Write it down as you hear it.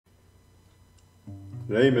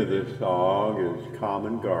The name of this song is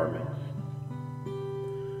Common Garments.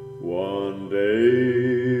 One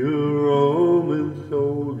day a Roman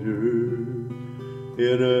soldier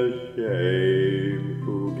in a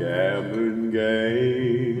shameful gambling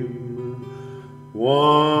game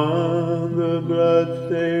won the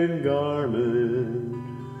blood-stained garment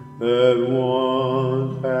that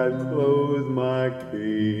once had clothed my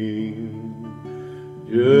king.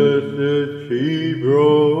 Just a cheap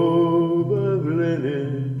robe of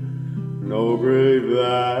linen, no great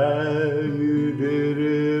value did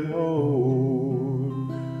it hold.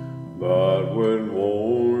 But when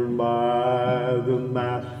worn by the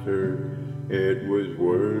master, it was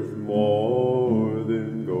worth more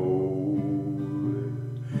than gold.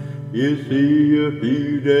 You see, a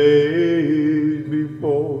few days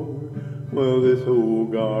before, well, this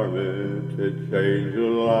old garment had changed the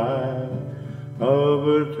life of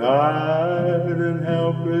a tired and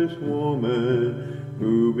helpless woman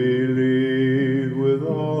who believed with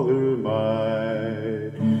all her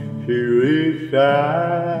might. She reached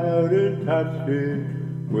out and touched it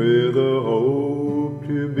with a hope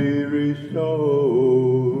to be restored.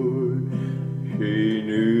 She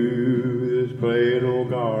knew this plain old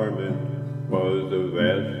garment was the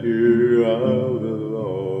vesture of the Lord.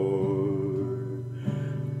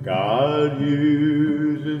 God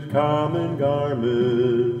uses common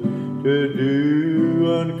garments to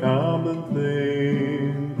do uncommon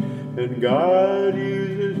things, and God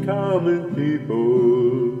uses common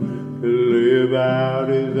people to live out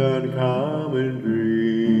His uncommon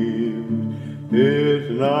dreams. It's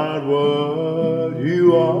not what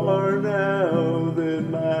you are now that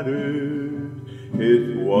matters,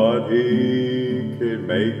 it's what He can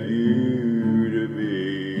make you to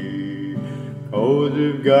be. 'Cause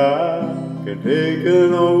if God can take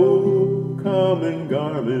an old common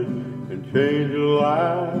garment and change a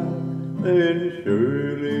life, then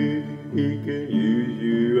surely He can use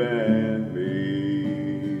you and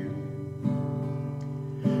me.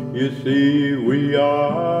 You see, we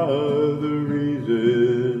are the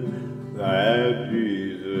reason that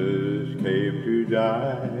Jesus came to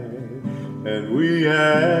die, and we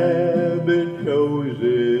have been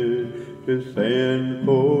chosen to send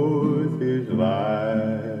forth His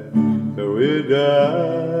light. So it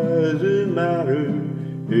doesn't matter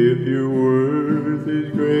if your worth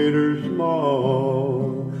is great or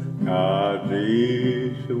small. God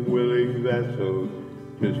needs some willing vessels,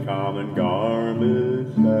 just common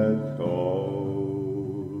garments, that's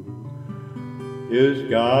all. Yes,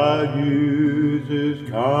 God uses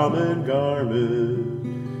common garments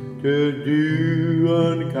to do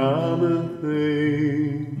uncommon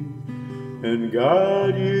things, and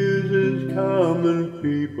God uses common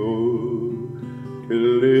people to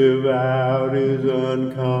live out His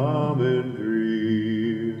uncommon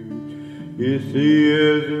dreams. You see,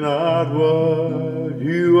 it's not what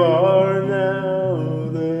you are now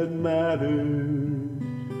that matters,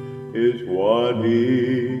 it's what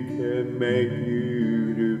He can make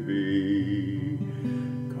you to be.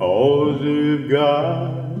 'Cause if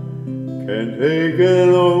God can take an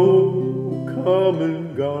old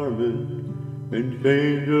common garment and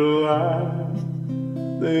change a life,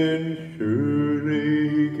 then surely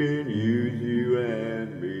He can use you and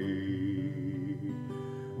me.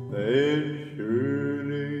 Then surely